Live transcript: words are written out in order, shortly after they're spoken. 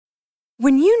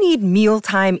When you need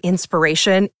mealtime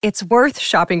inspiration, it's worth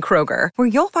shopping Kroger, where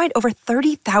you'll find over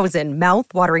 30,000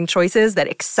 mouth-watering choices that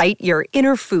excite your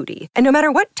inner foodie. And no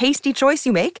matter what tasty choice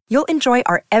you make, you'll enjoy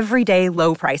our everyday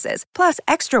low prices, plus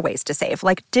extra ways to save,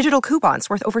 like digital coupons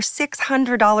worth over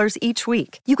 $600 each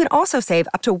week. You can also save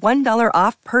up to $1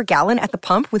 off per gallon at the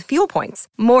pump with fuel points.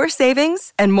 More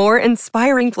savings and more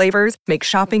inspiring flavors make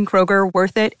shopping Kroger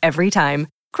worth it every time.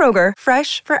 Kroger,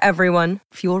 fresh for everyone.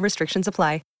 Fuel restrictions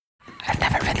apply. I've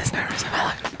never been this nervous in my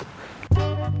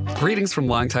life. Greetings from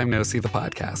Long Time No See, the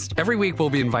podcast. Every week,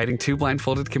 we'll be inviting two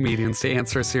blindfolded comedians to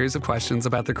answer a series of questions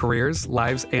about their careers,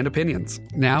 lives, and opinions.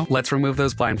 Now, let's remove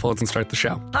those blindfolds and start the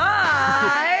show.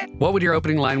 Hi! What would your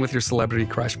opening line with your celebrity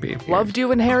crush be? Loved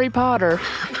you in Harry Potter.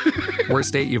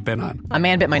 Worst date you've been on? A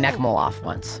man bit my neck mole off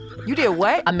once. You did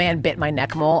what? A man bit my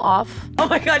neck mole off. Oh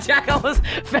my God, Jack almost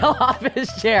fell off his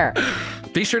chair.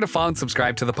 Be sure to follow and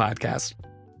subscribe to the podcast.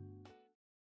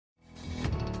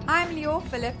 I'm Leo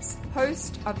Phillips,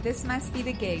 host of This Must Be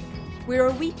the Gig. We're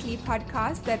a weekly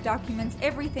podcast that documents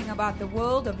everything about the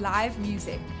world of live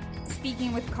music,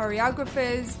 speaking with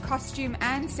choreographers, costume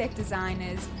and set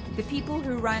designers, the people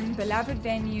who run beloved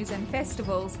venues and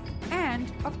festivals,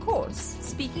 and, of course,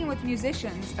 speaking with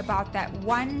musicians about that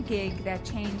one gig that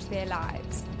changed their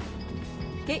lives.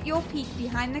 Get your peek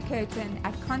behind the curtain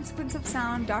at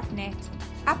consequenceofsound.net,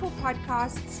 Apple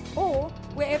Podcasts, or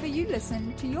wherever you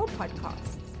listen to your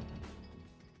podcasts.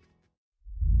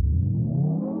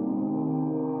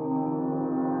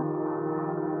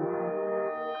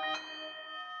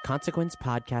 Consequence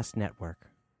Podcast Network.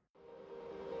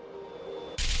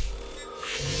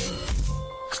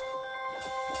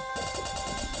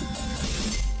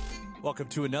 Welcome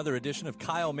to another edition of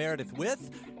Kyle Meredith With.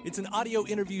 It's an audio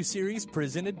interview series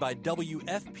presented by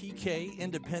WFPK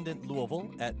Independent Louisville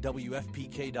at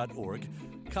WFPK.org,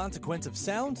 Consequence of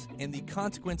Sound, and the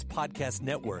Consequence Podcast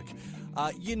Network.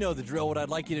 You know the drill. What I'd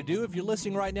like you to do, if you're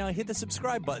listening right now, hit the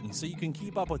subscribe button so you can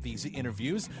keep up with these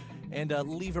interviews and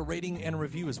leave a rating and a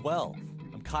review as well.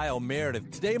 I'm Kyle Meredith.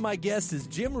 Today my guest is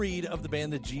Jim Reid of the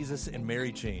band The Jesus and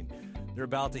Mary Chain. They're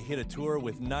about to hit a tour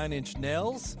with Nine Inch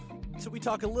Nails. So we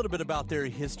talk a little bit about their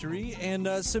history and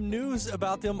some news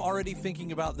about them already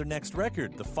thinking about their next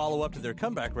record, the follow-up to their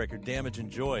comeback record, Damage and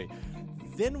Joy.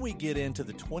 Then we get into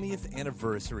the 20th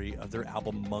anniversary of their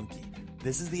album Monkey.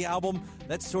 This is the album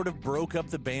that sort of broke up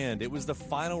the band. It was the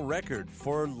final record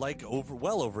for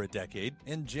well over a decade,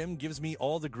 and Jim gives me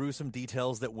all the gruesome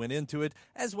details that went into it,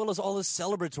 as well as all the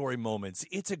celebratory moments.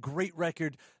 It's a great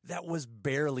record that was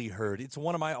barely heard. It's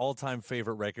one of my all-time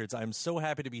favorite records. I'm so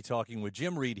happy to be talking with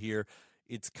Jim Reid here.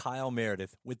 It's Kyle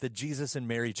Meredith with the Jesus and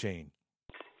Mary Chain.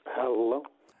 Hello.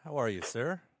 How are you,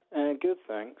 sir? Good,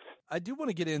 thanks. I do want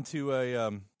to get into a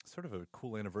sort of a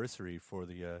cool anniversary for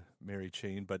the Mary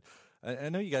Chain, but I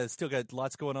know you guys still got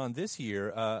lots going on this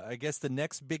year. I guess the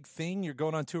next big thing, you're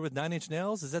going on tour with Nine Inch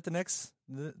Nails. Is that the next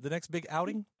big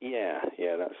outing? Yeah,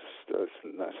 that's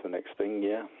the next thing.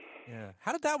 Yeah. Yeah.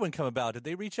 How did that one come about? Did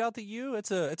they reach out to you? It's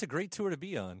a great tour to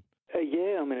be on.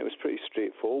 Yeah, I mean it was pretty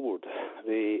straightforward.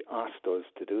 They asked us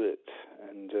to do it,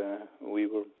 and we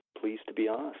were pleased to be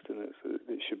asked, and it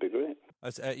should be great.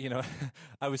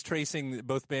 I was tracing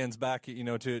both bands back,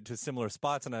 to similar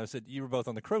spots, and I said you were both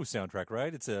on the Crow soundtrack,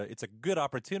 right? It's a good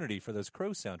opportunity for those Crow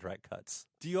soundtrack cuts.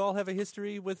 Do you all have a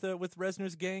history with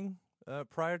Reznor's gang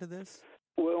prior to this?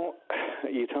 Well,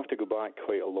 you'd have to go back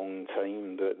quite a long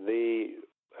time, but they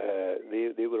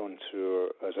were on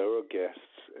tour as our guests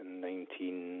in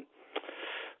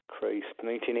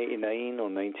 1989 or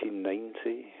 1990.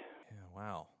 Yeah,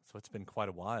 wow. So it's been quite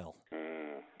a while.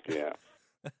 Yeah.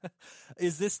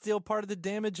 Is this still part of the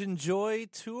Damage and Joy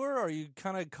tour? Are you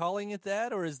kind of calling it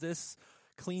that, or is this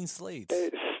clean slates?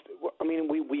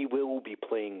 We will be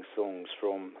playing songs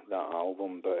from that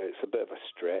album, but it's a bit of a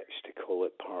stretch to call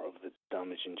it part of the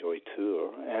Damage and Joy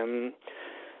tour.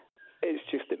 It's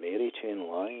just the Mary Chain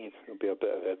live. There'll be a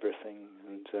bit of everything,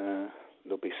 and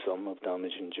there'll be some of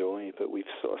Damage and Joy, but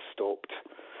we've sort of stopped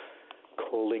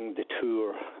calling the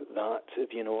tour that,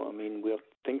 if you know what I mean. We're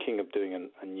thinking of doing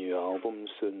a new album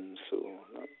soon, so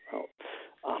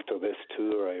after this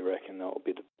tour, I reckon that'll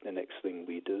be the next thing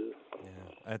we do. Yeah,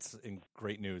 that's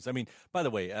great news. I mean, by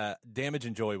the way, Damage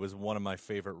and Joy was one of my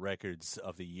favorite records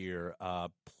of the year.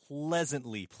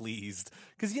 Pleasantly pleased,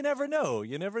 because you never know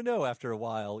after a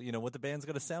while, what the band's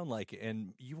going to sound like,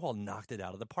 and you all knocked it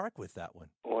out of the park with that one.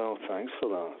 Well, thanks for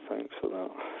that.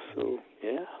 So,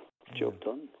 yeah. Job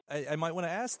done. I might want to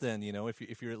ask then,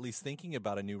 if you're at least thinking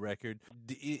about a new record,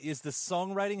 is the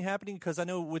songwriting happening? Because I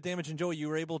know with Damage and Joy, you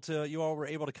all were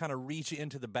able to kind of reach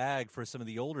into the bag for some of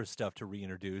the older stuff to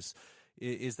reintroduce.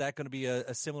 Is that going to be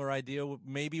a similar idea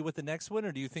maybe with the next one,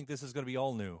 or do you think this is going to be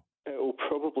all new? It will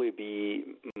probably be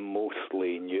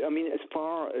mostly new. I mean, as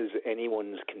far as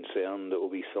anyone's concerned, it will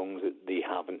be songs that they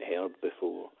haven't heard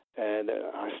before. And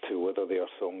as to whether they are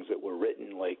songs that were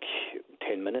written like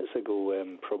 10 minutes ago,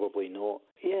 probably not.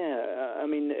 Yeah, I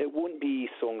mean, it won't be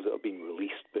songs that have been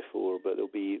released before, but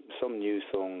there'll be some new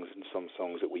songs and some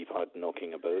songs that we've had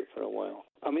knocking about for a while.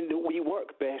 I mean, we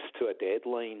work best to a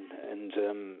deadline, and,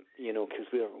 because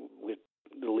we're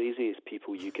the laziest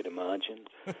people you could imagine.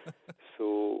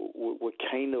 So we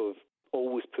kind of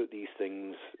always put these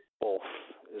things off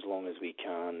as long as we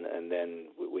can, and then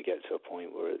we get to a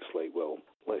point where it's like, well,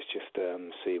 let's just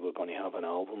say we're going to have an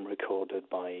album recorded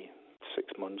by 6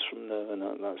 months from now, and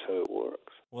that's how it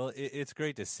works. Well, it's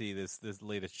great to see this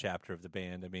latest chapter of the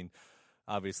band. I mean,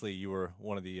 obviously you were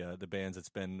one of the bands that's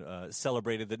been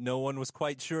celebrated that no one was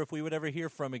quite sure if we would ever hear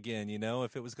from again,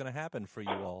 if it was going to happen for you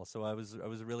all. So I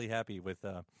was really happy with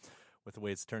the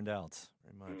way it's turned out.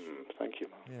 Very much. Thank you.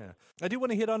 Yeah. I do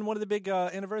want to hit on one of the big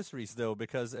anniversaries, though,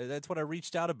 because that's what I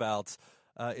reached out about.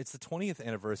 It's the 20th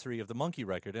anniversary of the Monkey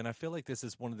record, and I feel like this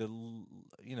is one of the,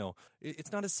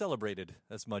 it's not as celebrated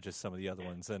as much as some of the other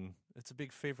ones, and it's a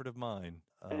big favorite of mine.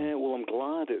 Well, I'm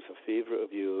glad it's a favorite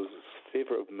of yours. It's a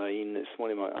favorite of mine. It's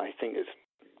one of my, I think it's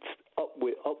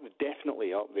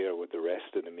definitely up there with the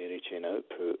rest of the Mary Chain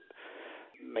output.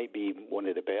 Might be one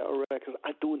of the better records.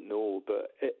 I don't know,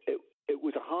 but it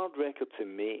was a hard record to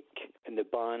make, and the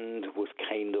band was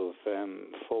kind of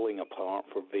falling apart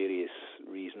for various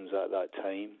reasons at that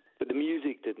time. But the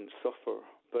music didn't suffer.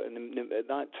 But at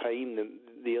that time,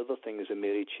 the other things in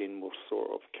Mary Chain were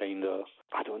sort of kind of,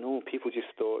 I don't know, people just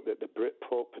thought that the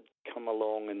Britpop had come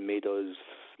along and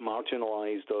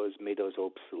marginalised us, made us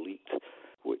obsolete,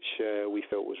 which we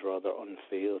felt was rather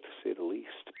unfair, to say the least.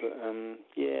 But,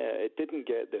 it didn't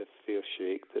get the fair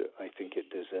shake that I think it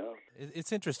deserved.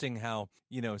 It's interesting how,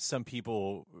 some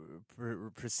people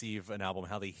perceive an album,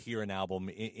 how they hear an album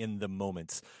in the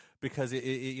moments, because,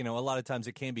 a lot of times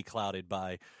it can be clouded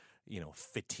by,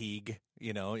 fatigue.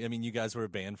 I mean, you guys were a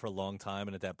band for a long time,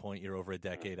 and at that point, you're over a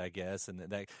decade, I guess. And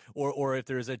or if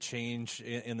there's a change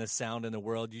in the sound in the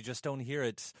world, you just don't hear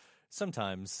it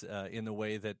sometimes in the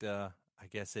way that I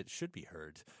guess it should be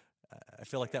heard. I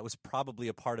feel like that was probably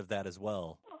a part of that as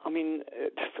well. I mean,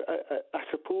 I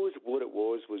suppose what it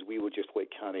was we were just like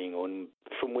carrying on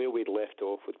from where we'd left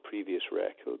off with previous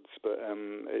records, but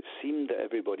it seemed that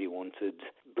everybody wanted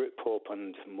Britpop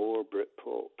and more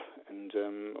Britpop, and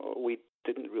we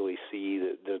didn't really see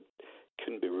that there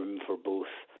couldn't be room for both,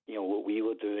 what we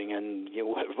were doing and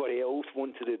what everybody else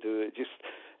wanted to do.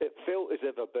 It felt as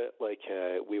if a bit like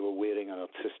we were wearing an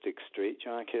artistic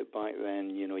straitjacket back then.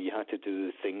 You had to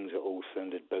do things that all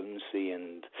sounded bouncy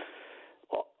and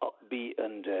upbeat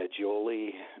and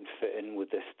jolly and fit in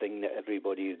with this thing that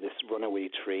this runaway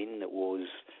train that was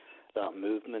that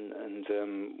movement. And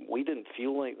we didn't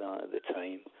feel like that at the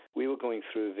time. We were going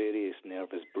through various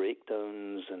nervous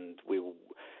breakdowns, and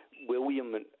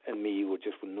William and me were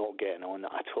not getting on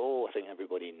at all. I think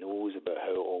everybody knows about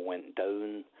how it all went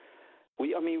down.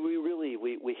 We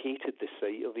hated the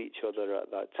sight of each other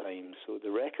at that time, so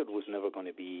the record was never going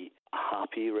to be a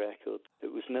happy record.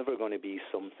 It was never going to be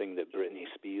something that Britney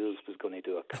Spears was going to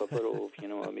do a cover of, you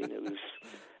know what I mean?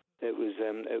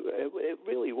 It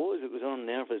really was. It was our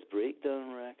nervous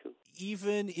breakdown record.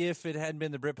 Even if it hadn't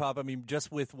been the Britpop, I mean,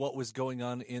 just with what was going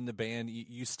on in the band,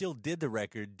 you still did the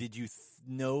record. Did you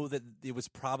know that it was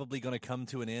probably going to come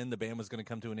to an end, the band was going to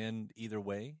come to an end either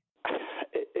way?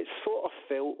 It sort of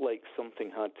felt like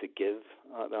something had to give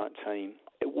at that time.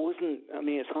 It wasn't,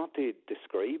 it's hard to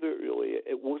describe it really.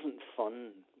 It wasn't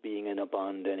fun being in a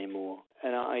band anymore.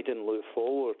 And I didn't look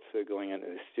forward to going into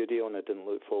the studio, and I didn't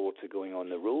look forward to going on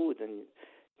the road. And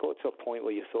got to a point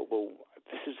where you thought, well,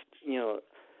 this is,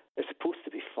 it's supposed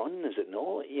to be fun, is it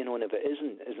not? And if it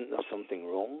isn't there something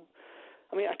wrong?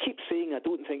 I keep saying I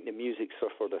don't think the music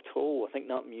suffered at all. I think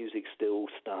that music still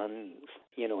stands.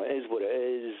 It is what it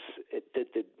is. It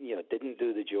didn't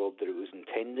do the job that it was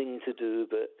intending to do.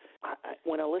 But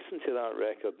when I listen to that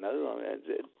record now,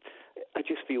 I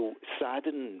just feel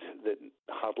saddened that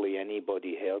hardly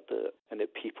anybody heard it, and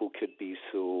that people could be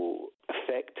so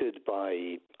affected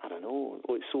by,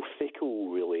 it's so fickle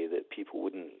really, that people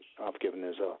wouldn't have given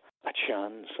us a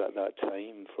chance at that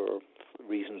time for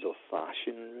reasons of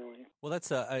fashion, really. Well,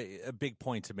 that's a big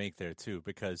point to make there, too,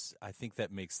 because I think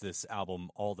that makes this album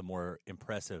all the more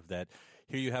impressive, that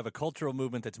here you have a cultural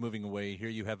movement that's moving away, here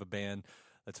you have a band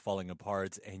that's falling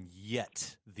apart, and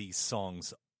yet these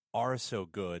songs are so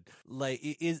good.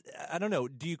 I don't know,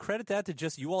 do you credit that to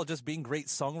just you all just being great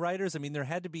songwriters? There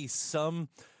had to be some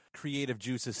creative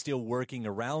juices still working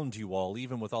around you all,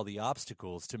 even with all the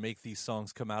obstacles, to make these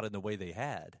songs come out in the way they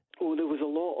had? Oh, there was a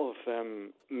lot of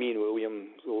me and William.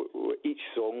 Each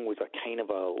song was a kind of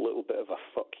a little bit of a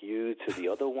fuck you to the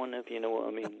other one, if you know what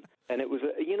I mean. And it was,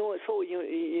 it's all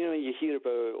you hear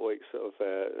about like sort of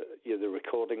the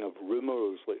recording of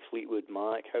Rumours, like Fleetwood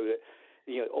Mac, how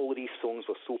all of these songs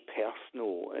were so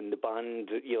personal, and the band,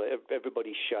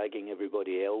 everybody's shagging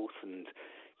everybody else, and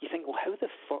you think, well, how the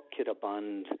fuck could a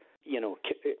band,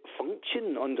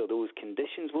 function under those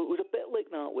conditions? Well, it was a bit like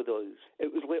that with us.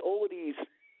 It was like all of these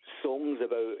songs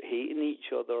about hating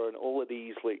each other and all of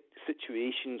these like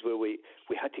situations where we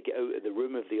had to get out of the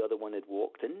room if the other one had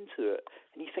walked into it.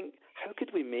 And you think, how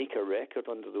could we make a record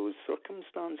under those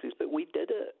circumstances? But we did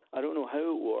it. I don't know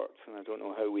how it worked, and I don't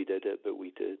know how we did it, but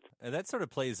we did. And that sort of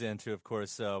plays into, of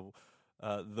course, the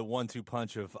 1-2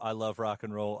 punch of I love rock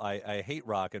and roll, I hate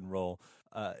rock and roll.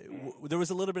 There was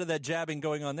a little bit of that jabbing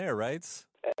going on there, right?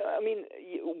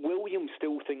 William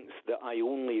still thinks that I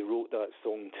only wrote that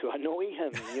song to annoy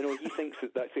him. He thinks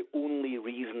that that's the only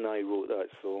reason I wrote that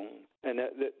song. And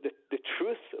the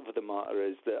truth of the matter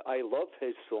is that I love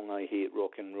his song, I Hate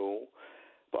Rock and Roll,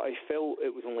 but I felt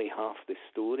it was only half the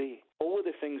story. All of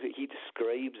the things that he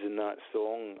describes in that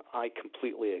song, I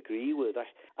completely agree with.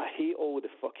 I hate all of the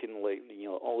fucking,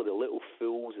 all of the little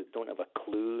fools that don't have a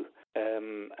clue.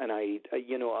 And I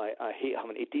hate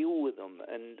having to deal with them.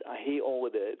 And I hate all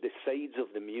of the sides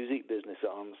of the music business that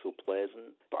aren't so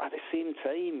pleasant. But at the same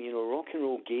time, rock and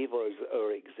roll gave us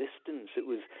our existence. It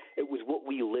was what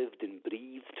we lived and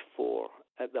breathed for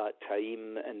at that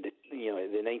time, and the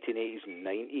 1980s and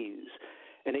 90s.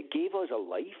 And it gave us a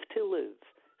life to live.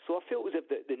 So I felt as if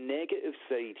the negative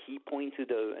side he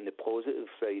pointed out and the positive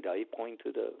side I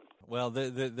pointed out. Well,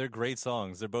 they're great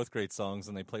songs. They're both great songs,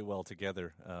 and they play well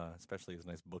together, especially as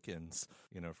nice bookends,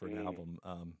 for an album.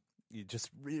 You just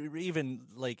even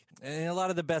and a lot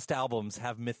of the best albums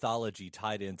have mythology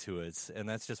tied into it, and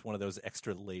that's just one of those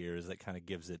extra layers that kind of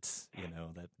gives it,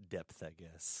 that depth, I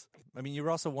guess. I mean, you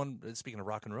were also speaking of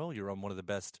rock and roll, you were on one of the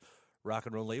best rock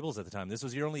and roll labels at the time. This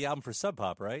was your only album for Sub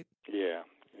Pop, right?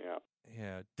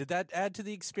 Yeah. Did that add to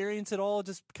the experience at all,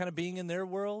 just kind of being in their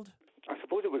world? I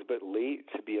suppose it was a bit late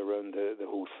to be around the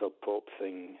whole Sub Pop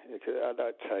thing. At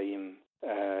that time,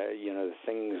 the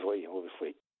things like,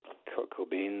 obviously, Kurt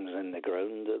Cobain's in the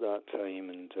ground at that time,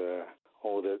 and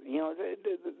all the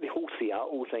whole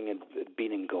Seattle thing had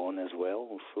been and gone as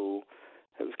well. So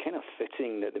it was kind of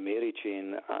fitting that the Mary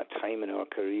Chain, at a time in our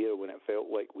career when it felt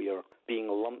like we are being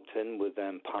lumped in with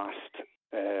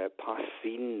past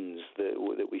scenes,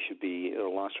 that we should be, our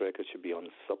last record should be on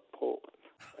Sub Pop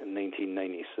in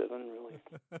 1997, really.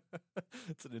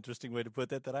 It's an interesting way to put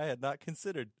that I had not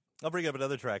considered. I'll bring up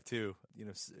another track, too.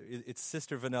 It's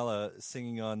Sister Vanilla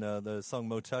singing on the song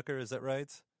Mo Tucker, is that right?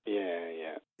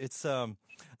 Yeah. It's I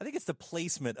think it's the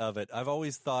placement of it. I've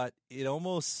always thought it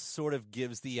almost sort of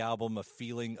gives the album a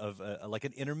feeling of like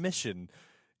an intermission.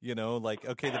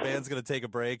 Okay, the band's going to take a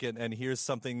break, and here's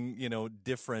something,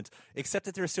 different, except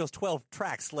that there are still 12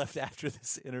 tracks left after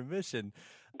this intermission.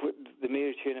 But the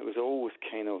Mary Chain, it was always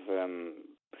kind of,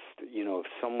 if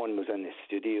someone was in the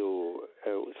studio,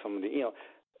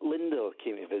 Linda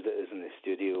came to visit us in the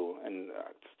studio, and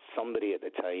somebody at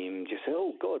the time just said,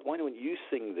 "Oh God, why don't you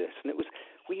sing this?" And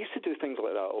we used to do things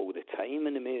like that all the time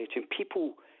in the Mary Chain.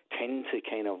 People tend to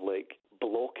kind of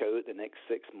block out the next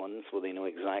 6 months where they know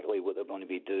exactly what they're going to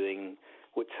be doing,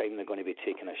 what time they're going to be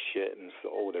taking a shit, and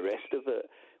all the rest of it.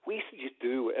 We used to just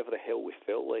do whatever the hell we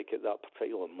felt like at that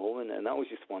particular moment, and that was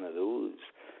just one of those.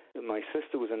 My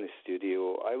sister was in the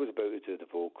studio. I was about to do the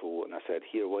vocal, and I said,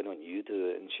 "Here, why don't you do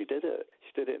it?" And she did it.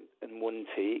 She did it in one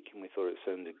take, and we thought it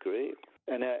sounded great.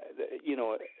 And,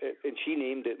 and she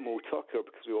named it Mo Tucker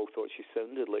because we all thought she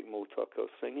sounded like Mo Tucker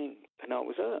singing. And that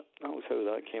was it. That was how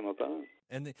that came about.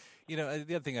 And,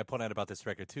 the other thing I point out about this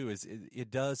record, too, is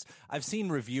it does – I've seen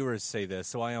reviewers say this,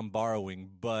 so I am borrowing,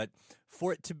 but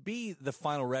for it to be the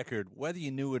final record, whether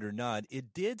you knew it or not,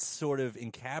 it did sort of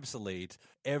encapsulate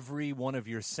every one of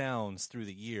your sounds through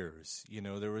the years.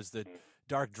 There was the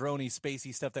dark, droney,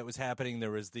 spacey stuff that was happening.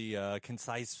 There was the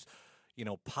concise –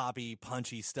 poppy,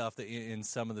 punchy stuff that in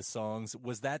some of the songs.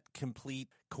 Was that complete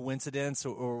coincidence,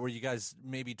 or were you guys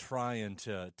maybe trying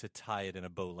to tie it in a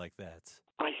bow like that?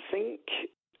 I think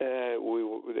we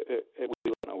weren't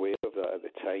aware of that at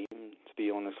the time, to be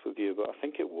honest with you, but I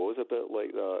think it was a bit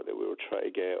like that we were trying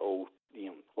to get all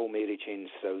Mary Chain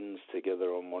sounds together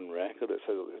on one record.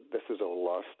 This is our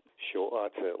last shot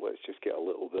at it. Let's just get a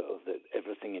little bit of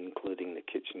everything, including the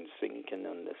kitchen sinking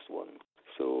on this one.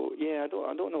 So, yeah, I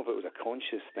don't know if it was a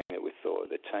conscious thing that we thought at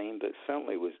the time, but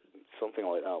certainly was something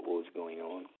like that was going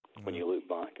on. when you look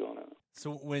back on it.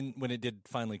 So when it did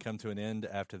finally come to an end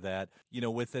after that,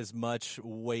 with as much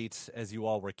weight as you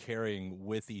all were carrying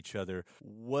with each other,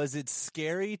 was it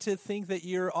scary to think that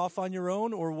you're off on your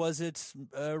own, or was it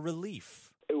relief?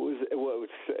 It was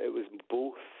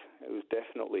both. It was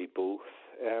definitely both.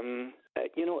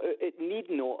 It need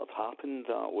not have happened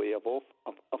that way.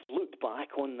 I've looked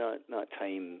back on that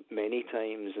time many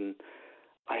times, and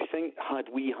I think had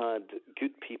we had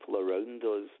good people around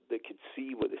us that could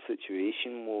see what the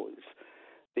situation was,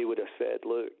 they would have said,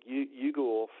 look, you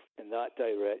go off in that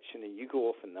direction and you go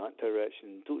off in that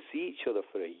direction. Don't see each other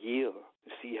for a year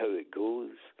and see how it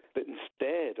goes. But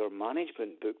instead, our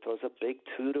management booked us a big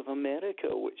tour of America,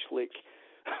 which,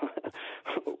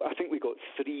 I think we got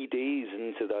 3 days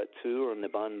into that tour and the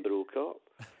band broke up.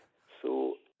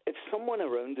 So if someone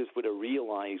around us would have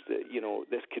realised that,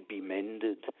 this could be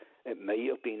mended,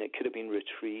 it could have been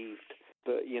retrieved.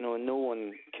 But, no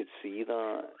one could see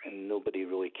that, and nobody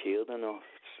really cared enough.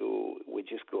 So we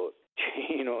just got,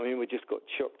 we just got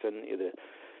chucked into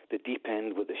the deep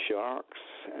end with the sharks,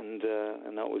 and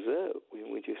that was it.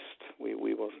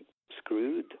 We were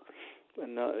screwed.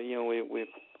 And,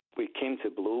 we came to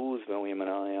blows, William and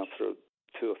I, after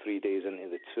 2 or 3 days into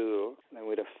the tour. And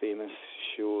we had a famous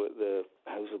show at the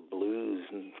House of Blues,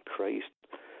 and Christ,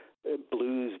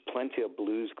 plenty of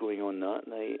blues going on that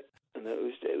night. And it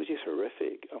was just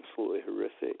horrific, absolutely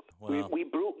horrific. Wow. We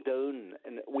broke down,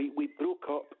 and we broke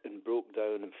up and broke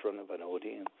down in front of an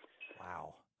audience.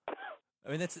 Wow.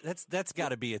 I mean, that's got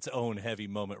to be its own heavy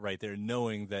moment right there,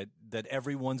 knowing that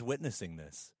everyone's witnessing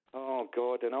this. Oh,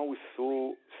 God, and I was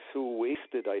so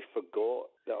wasted, I forgot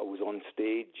that I was on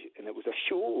stage, and it was a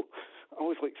show. I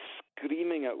was,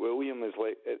 screaming at William as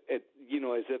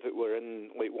if it were in,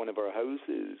 one of our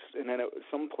houses. And then at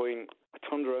some point, I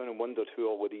turned around and wondered who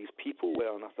all of these people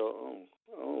were, and I thought,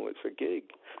 oh, it's a gig.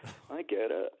 I get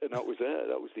it. And that was it.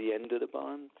 That was the end of the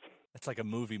band. That's like a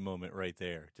movie moment right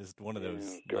there. Just one of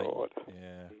those. God.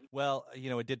 Yeah. Well,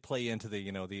 it did play into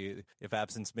the if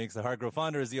absence makes the heart grow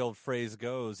fonder, as the old phrase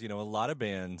goes. A lot of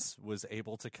bands was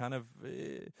able to kind of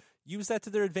use that to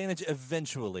their advantage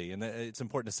eventually. And it's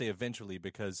important to say eventually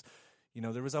because,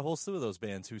 there was a whole slew of those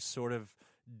bands who sort of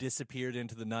disappeared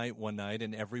into the night one night,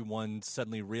 and everyone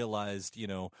suddenly realized,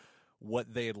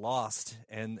 what they had lost.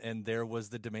 And there was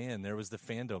the demand. There was the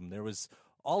fandom. There was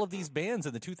all of these bands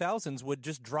in the 2000s would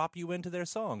just drop you into their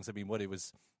songs. I mean,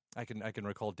 I can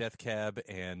recall Death Cab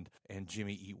and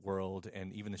Jimmy Eat World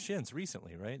and even the Shins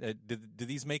recently, right? Did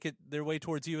these make it their way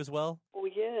towards you as well? Oh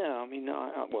yeah, I mean,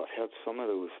 I've heard some of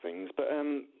those things, but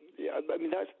yeah, I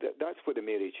mean that's what the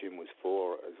Mary Tune was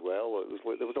for as well. It was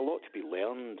there was a lot to be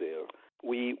learned there.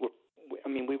 We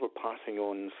were passing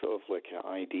on sort of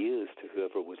ideas to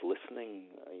whoever was listening.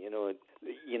 You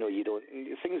don't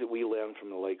things that we learned from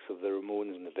the likes of the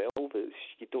Ramones and the Velvets.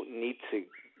 You don't need to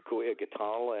go to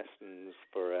guitar lessons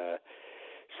for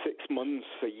 6 months,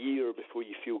 a year before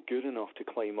you feel good enough to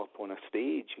climb up on a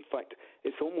stage. In fact,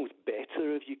 it's almost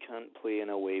better if you can't play in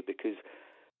a way, because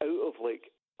out of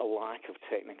a lack of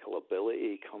technical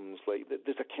ability comes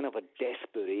there's a kind of a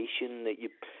desperation that you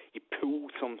pull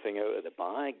something out of the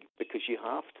bag because you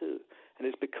have to, and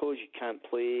it's because you can't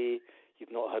play,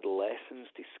 you've not had lessons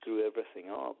to screw everything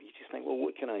up. You just think, well,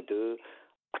 what can I do?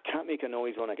 I can't make a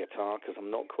noise on a guitar because I'm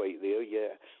not quite there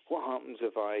yet. What happens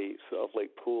if I sort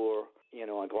of pour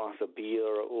a glass of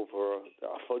beer over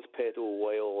a fuzz pedal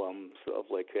while I'm sort of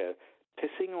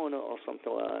pissing on it or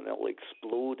something like that, and it'll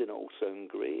explode and it'll sound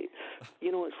great.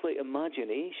 It's like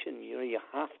imagination. You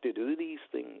have to do these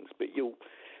things, but you'll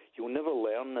never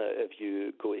learn that if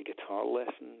you go to guitar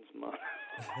lessons, man.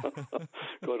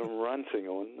 God, I'm ranting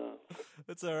on now.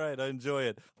 That's all right. I enjoy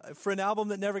it. For an album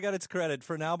that never got its credit,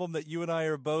 for an album that you and I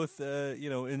are both,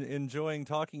 enjoying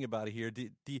talking about here,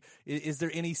 is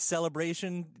there any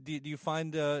celebration? Do you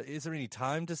find, is there any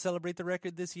time to celebrate the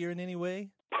record this year in any way?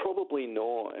 Probably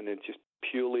not, and it's just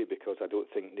purely because I don't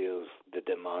think there's the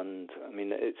demand. I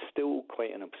mean, it's still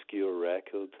quite an obscure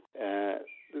record.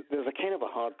 There's a kind of a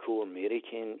hardcore Mary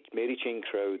Chain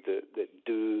crowd that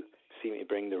do seem to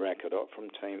bring the record up from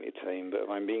time to time, but if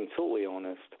I'm being totally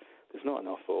honest, there's not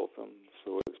enough of them.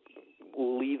 So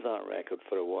we'll leave that record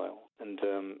for a while, and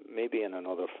maybe in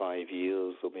another 5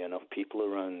 years there'll be enough people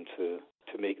around to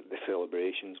make the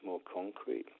celebrations more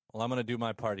concrete. Well, I'm going to do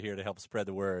my part here to help spread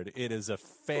the word. It is a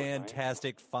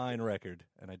fantastic, fine record,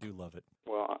 and I do love it.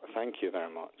 Well, thank you very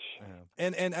much.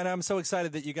 Yeah. And I'm so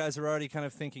excited that you guys are already kind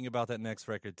of thinking about that next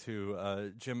record,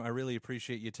 too. Jim, I really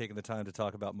appreciate you taking the time to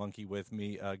talk about Monkey with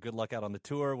me. Good luck out on the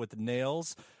tour with the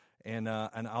Nails. and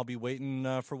I'll be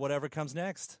waiting for whatever comes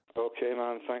next. Okay,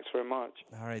 man. Thanks very much.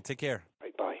 All right, take care.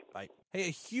 Right, bye. Bye. Hey,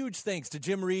 a huge thanks to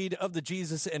Jim Reed of the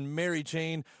Jesus and Mary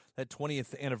Chain, that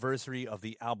 20th anniversary of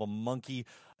the album Monkey.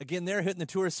 Again, they're hitting the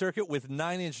tour circuit with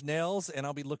 9 Inch Nails, and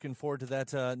I'll be looking forward to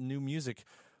that new music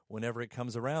whenever it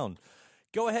comes around.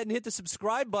 Go ahead and hit the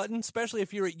subscribe button, especially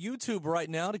if you're at YouTube right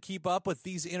now, to keep up with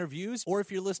these interviews, or if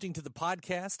you're listening to the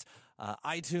podcast,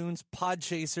 iTunes,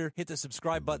 Podchaser, hit the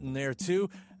subscribe button there too,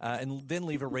 and then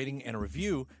leave a rating and a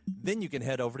review. Then you can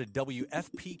head over to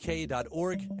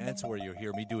WFPK.org. That's where you'll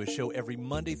hear me do a show every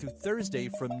Monday through Thursday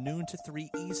from noon to 3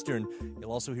 Eastern.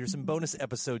 You'll also hear some bonus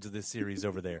episodes of this series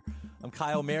over there. I'm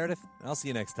Kyle Meredith, and I'll see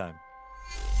you next time.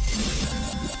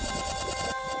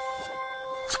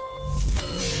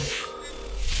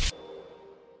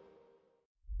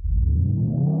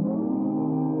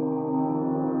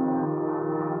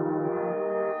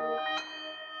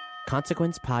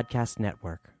 Consequence Podcast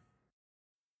Network.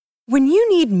 When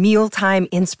you need mealtime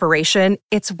inspiration,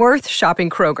 it's worth shopping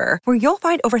Kroger, where you'll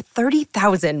find over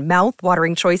 30,000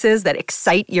 mouth-watering choices that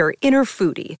excite your inner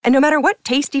foodie. And no matter what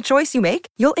tasty choice you make,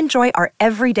 you'll enjoy our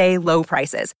everyday low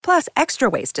prices, plus extra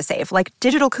ways to save, like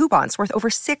digital coupons worth over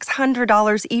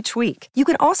 $600 each week. You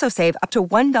can also save up to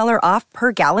 $1 off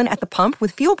per gallon at the pump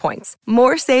with fuel points.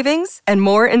 More savings and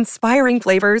more inspiring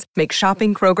flavors make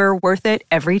shopping Kroger worth it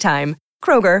every time.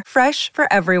 Kroger, fresh for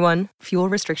everyone. Fuel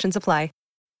restrictions apply.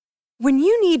 When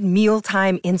you need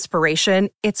mealtime inspiration,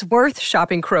 it's worth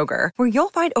shopping Kroger, where you'll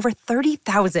find over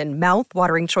 30,000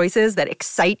 mouth-watering choices that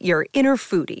excite your inner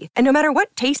foodie. And no matter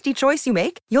what tasty choice you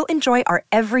make, you'll enjoy our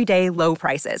everyday low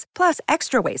prices, plus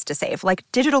extra ways to save, like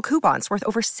digital coupons worth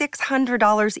over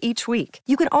 $600 each week.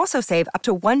 You can also save up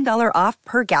to $1 off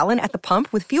per gallon at the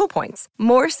pump with fuel points.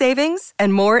 More savings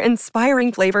and more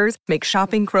inspiring flavors make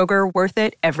shopping Kroger worth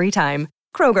it every time.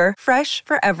 Kroger, fresh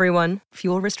for everyone.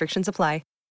 Fuel restrictions apply.